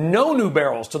no new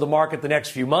barrels to the market the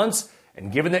next few months.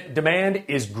 And given that demand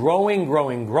is growing,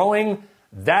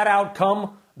 that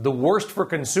outcome, the worst for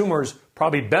consumers,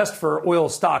 probably best for oil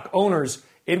stock owners,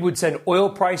 it would send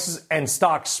oil prices and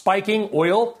stocks spiking.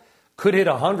 Oil could hit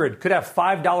 100, could have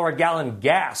 $5 a gallon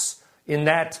gas in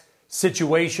that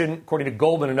situation, according to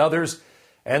Goldman and others.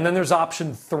 And then there's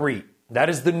option three. That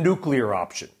is the nuclear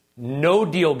option. No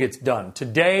deal gets done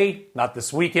today, not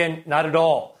this weekend, not at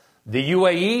all. The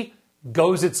UAE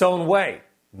goes its own way.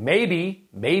 Maybe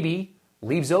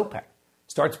leaves OPEC.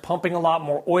 Starts pumping a lot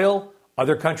more oil.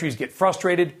 Other countries get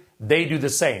frustrated. They do the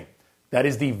same. That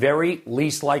is the very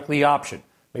least likely option.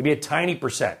 Maybe a tiny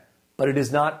percent, but it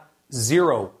is not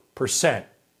 0%,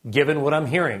 given what I'm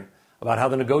hearing about how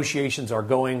the negotiations are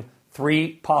going.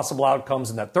 Three possible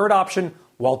outcomes in that third option,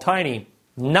 while tiny,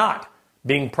 not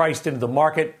being priced into the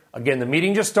market. Again, the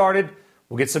meeting just started.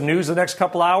 We'll get some news in the next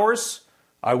couple hours.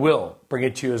 I will bring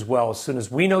it to you as well. As soon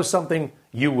as we know something,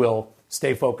 you will.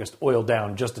 Stay focused. Oil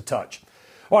down just a touch.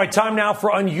 All right, time now for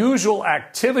unusual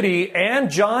activity. And,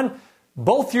 John,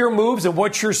 both your moves and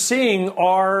what you're seeing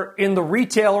are in the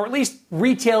retail, or at least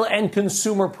retail and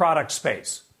consumer product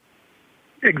space.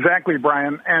 Exactly,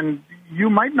 Brian. And you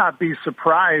might not be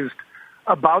surprised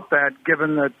about that,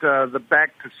 given that the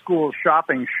back-to-school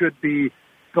shopping should be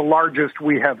the largest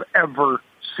we have ever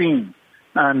seen.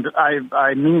 And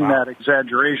I mean that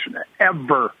exaggeration,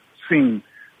 ever seen,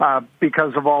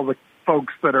 because of all the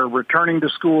folks that are returning to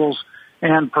schools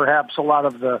and perhaps a lot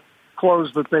of the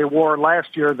clothes that they wore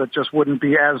last year that just wouldn't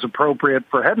be as appropriate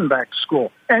for heading back to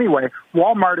school. Anyway,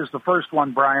 Walmart is the first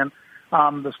one, Brian.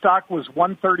 The stock was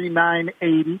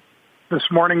 $139.80.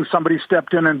 This morning, somebody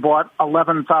stepped in and bought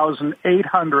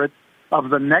 11,800 of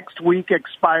the next week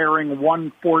expiring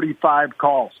 145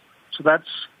 calls. So that's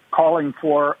calling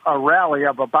for a rally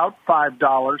of about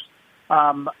 $5.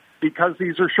 Because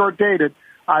these are short dated,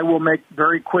 I will make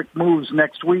very quick moves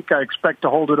next week. I expect to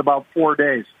hold it about 4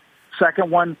 days. Second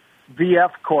one,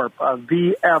 VF Corp,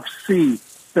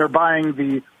 VFC. They're buying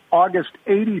the August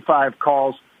 85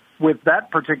 calls with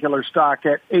that particular stock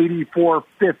at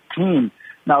 84.15.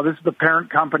 Now, this is the parent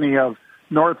company of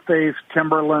North Face,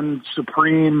 Timberland,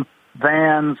 Supreme,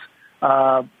 Vans,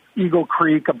 Eagle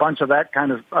Creek, a bunch of that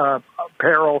kind of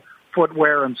apparel,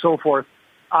 footwear, and so forth.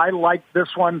 I like this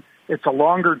one. It's a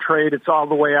longer trade. It's all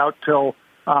the way out till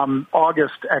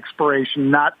August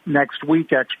expiration, not next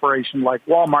week expiration like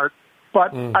Walmart.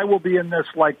 But I will be in this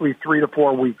likely 3 to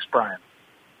 4 weeks, Brian.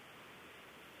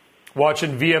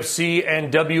 Watching VFC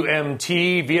and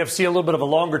WMT. VFC, a little bit of a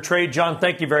longer trade. John,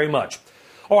 thank you very much.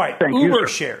 All right, Uber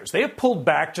shares. They have pulled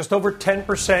back just over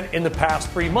 10% in the past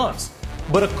 3 months.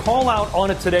 But a call out on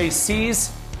it today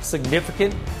sees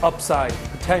significant upside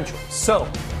potential. So,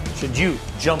 should you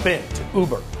jump into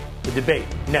Uber? The debate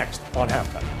next on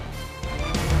Halftime.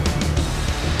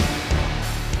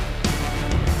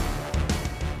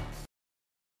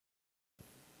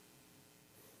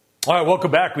 All right, welcome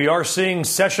back. We are seeing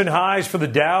session highs for the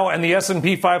Dow and the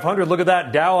S&P 500. Look at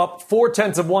that. Dow up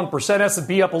 0.4%.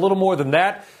 S&P up a little more than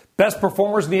that. Best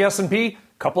performers in the S&P, a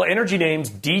couple of energy names.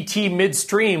 DT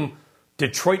Midstream,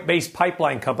 Detroit-based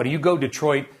pipeline company. You go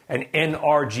Detroit, and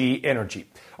NRG Energy.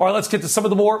 All right, let's get to some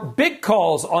of the more big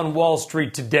calls on Wall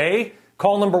Street today.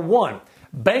 Call number 1.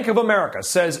 Bank of America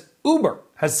says Uber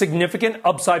has significant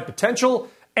upside potential,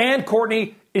 and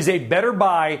Courtney is a better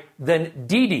buy than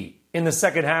Didi in the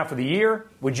second half of the year.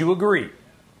 Would you agree?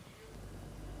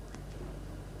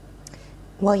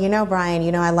 Well,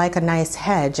 Brian, I like a nice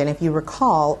hedge. And if you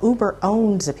recall, Uber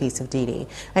owns a piece of Didi.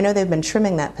 I know they've been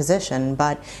trimming that position,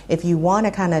 but if you want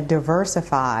to kind of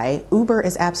diversify, Uber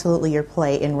is absolutely your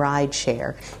play in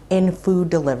rideshare, in food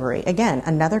delivery. Again,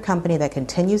 another company that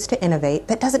continues to innovate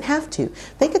that doesn't have to.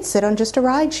 They could sit on just a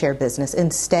rideshare business.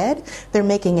 Instead, they're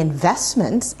making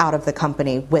investments out of the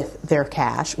company with their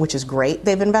cash, which is great.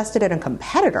 They've invested in a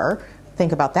competitor.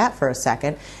 Think about that for a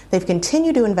second. They've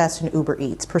continued to invest in Uber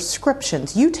Eats,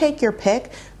 prescriptions. You take your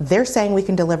pick. They're saying we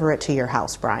can deliver it to your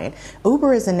house, Brian.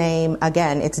 Uber is a name,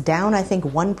 again, it's down, I think,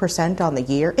 1% on the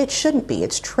year. It shouldn't be.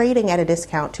 It's trading at a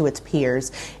discount to its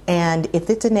peers. And if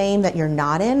it's a name that you're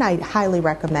not in, I highly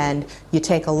recommend you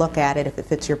take a look at it if it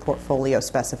fits your portfolio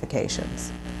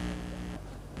specifications.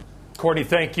 Courtney,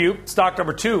 thank you. Stock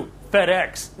number 2,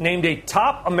 FedEx, named a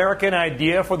top American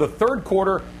idea for the third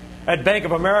quarter at Bank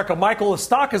of America. Michael, the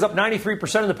stock is up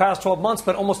 93% in the past 12 months,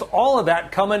 but almost all of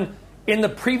that coming in the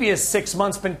previous 6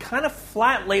 months. Been kind of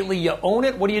flat lately. You own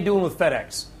it. What are you doing with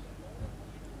FedEx?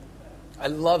 I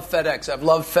love FedEx. I've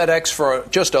loved FedEx for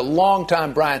just a long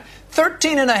time, Brian.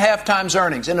 13.5 times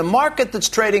earnings. In a market that's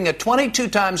trading at 22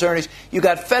 times earnings, you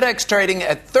got FedEx trading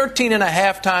at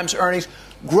 13.5 times earnings.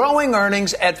 Growing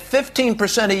earnings at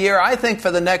 15% a year, I think, for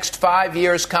the next 5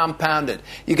 years compounded.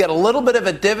 You get a little bit of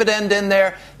a dividend in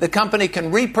there. The company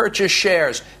can repurchase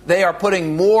shares. They are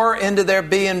putting more into their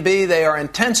B&B. They are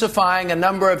intensifying a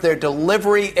number of their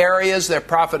delivery areas. Their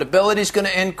profitability is going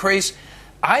to increase.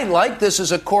 I like this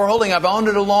as a core holding. I've owned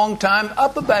it a long time,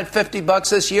 up about $50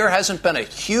 this year. Hasn't been a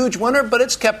huge winner, but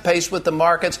it's kept pace with the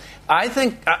markets. I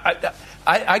think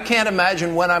I can't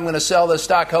imagine when I'm going to sell this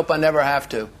stock. Hope I never have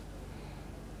to.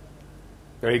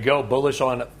 There you go. Bullish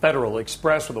on Federal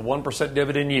Express with a 1%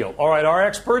 dividend yield. All right, our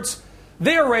experts,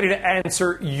 they are ready to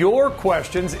answer your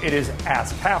questions. It is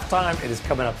Ask Halftime. It is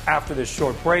coming up after this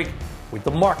short break with the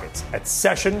markets at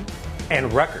session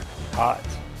and record highs.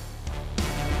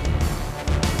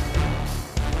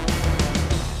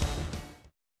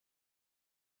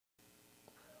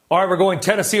 All right, we're going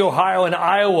Tennessee, Ohio, and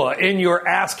Iowa in your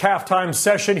Ask Halftime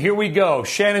session. Here we go.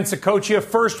 Shannon Secochia,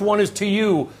 first one is to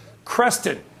you.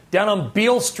 Creston, down on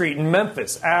Beale Street in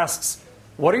Memphis, asks,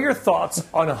 what are your thoughts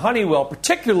on Honeywell,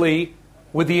 particularly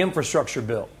with the infrastructure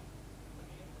bill?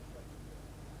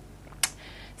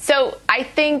 So I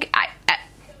think I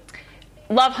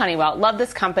love Honeywell, love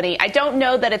this company. I don't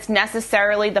know that it's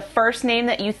necessarily the first name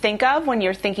that you think of when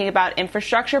you're thinking about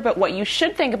infrastructure, but what you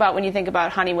should think about when you think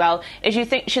about Honeywell is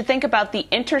should think about the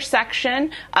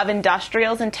intersection of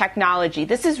industrials and technology.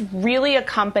 This is really a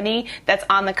company that's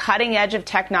on the cutting edge of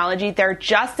technology. They're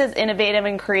just as innovative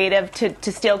and creative,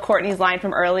 to steal Courtney's line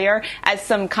from earlier, as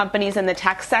some companies in the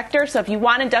tech sector. So if you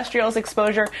want industrials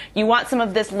exposure, you want some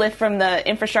of this lift from the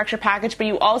infrastructure package, but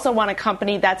you also want a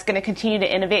company that's going to continue to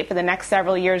innovate for the next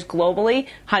several years globally.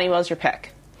 Honeywell's your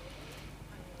pick.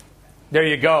 There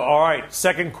you go. All right.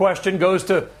 Second question goes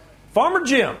to Farmer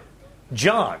Jim.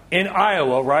 John in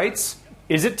Iowa writes,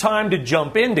 is it time to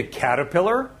jump into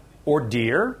Caterpillar or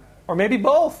Deere, or maybe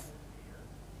both?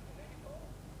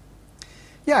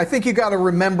 Yeah, I think you got to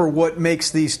remember what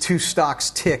makes these two stocks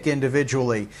tick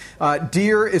individually.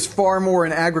 Deere is far more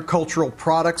an agricultural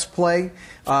products play.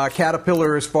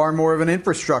 Caterpillar is far more of an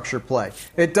infrastructure play.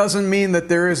 It doesn't mean that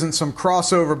there isn't some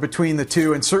crossover between the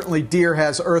two, and certainly Deere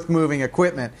has earth-moving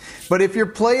equipment. But if your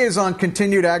play is on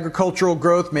continued agricultural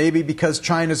growth, maybe because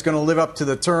China's going to live up to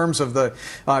the terms of the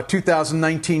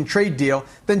 2019 trade deal,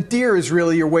 then Deere is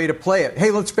really your way to play it.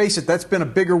 Hey, let's face it, that's been a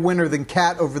bigger winner than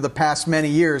Cat over the past many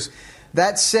years.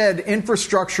 That said,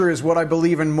 infrastructure is what I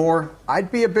believe in more.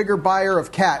 I'd be a bigger buyer of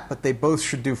Cat, but they both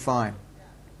should do fine.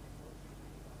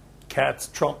 Cat's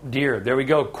trump Deere. There we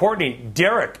go. Courtney,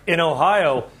 Derek in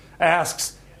Ohio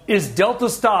asks, is Delta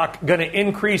stock going to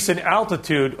increase in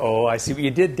altitude? Oh, I see what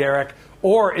you did, Derek.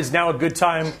 Or is now a good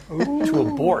time to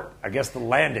abort, I guess, the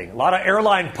landing? A lot of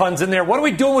airline puns in there. What are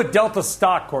we doing with Delta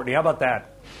stock, Courtney? How about that?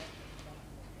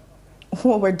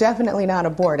 Well, we're definitely not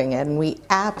aborting it, and we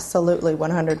absolutely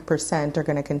 100% are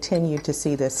going to continue to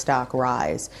see this stock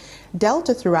rise.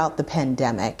 Delta, throughout the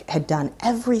pandemic, had done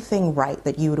everything right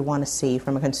that you would want to see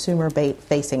from a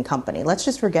consumer-facing company. Let's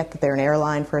just forget that they're an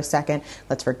airline for a second.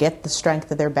 Let's forget the strength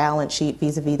of their balance sheet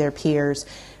vis-a-vis their peers.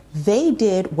 They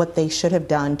did what they should have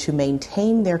done to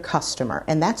maintain their customer,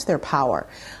 and that's their power.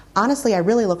 Honestly, I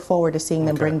really look forward to seeing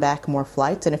them bring back more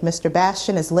flights. And if Mr.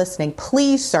 Bastian is listening,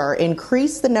 please, sir,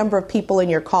 increase the number of people in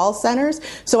your call centers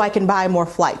so I can buy more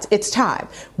flights. It's time.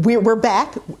 We're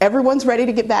back. Everyone's ready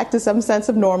to get back to some sense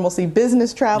of normalcy.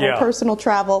 Business travel, personal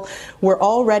travel. We're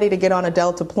all ready to get on a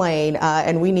Delta plane,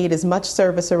 and we need as much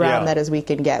service around that as we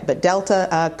can get. But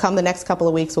Delta, come the next couple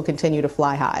of weeks, will continue to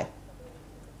fly high.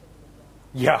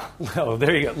 Yeah, well,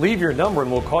 there you go. Leave your number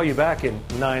and we'll call you back in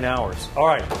 9 hours. All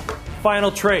right, final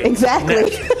trade. Exactly.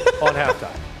 Next on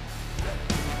halftime.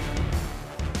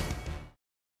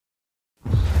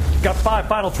 Got 5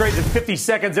 final trades in 50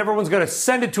 seconds. Everyone's going to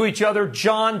send it to each other.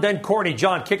 John, then Courtney.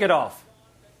 John, kick it off.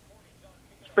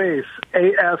 Space,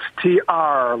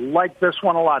 ASTR. Like this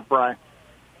one a lot, Brian.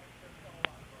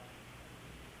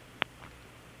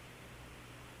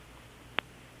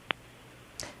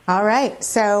 All right,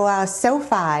 so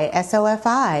SoFi,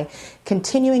 S-O-F-I,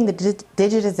 continuing the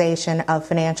digitization of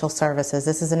financial services.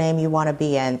 This is a name you want to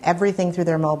be in. Everything through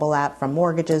their mobile app, from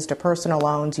mortgages to personal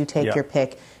loans, you take your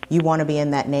pick. You want to be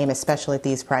in that name, especially at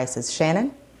these prices.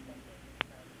 Shannon?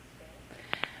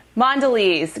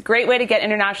 Mondelez, great way to get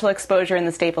international exposure in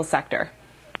the staples sector.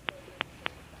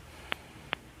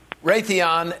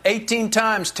 Raytheon, 18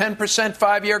 times, 10%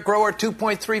 5-year grower,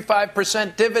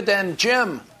 2.35% dividend.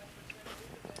 Jim?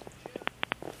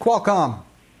 Qualcomm.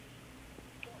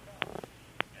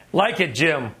 Like it,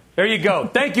 Jim. There you go.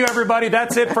 Thank you, everybody.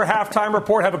 That's it for Halftime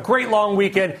Report. Have a great long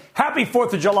weekend. Happy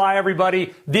 4th of July,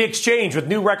 everybody. The exchange with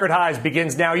new record highs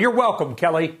begins now. You're welcome,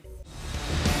 Kelly.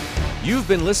 You've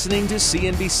been listening to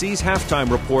CNBC's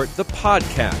Halftime Report, the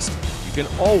podcast. You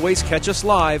can always catch us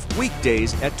live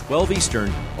weekdays at 12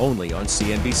 Eastern, only on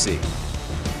CNBC.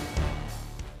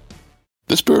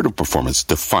 The spirit of performance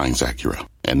defines Acura,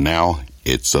 and now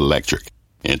it's electric.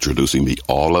 Introducing the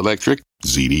all-electric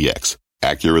ZDX,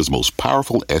 Acura's most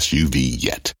powerful SUV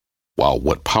yet. While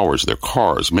what powers their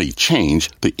cars may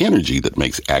change, the energy that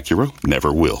makes Acura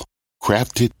never will.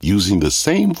 Crafted using the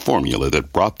same formula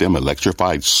that brought them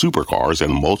electrified supercars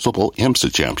and multiple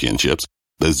IMSA championships,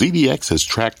 the ZDX has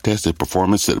track-tested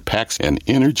performance that packs an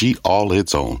energy all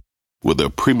its own. With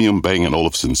a premium Bang &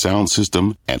 Olufsen sound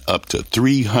system and up to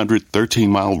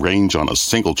 313-mile range on a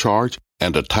single charge,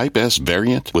 and a Type S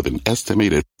variant with an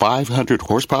estimated 500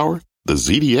 horsepower, the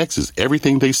ZDX is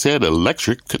everything they said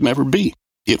electric could never be.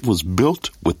 It was built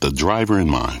with the driver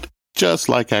in mind, just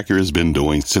like Acura's been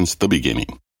doing since the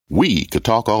beginning. We could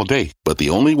talk all day, but the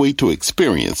only way to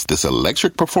experience this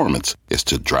electric performance is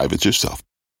to drive it yourself.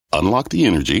 Unlock the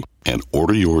energy and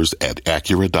order yours at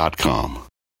Acura.com.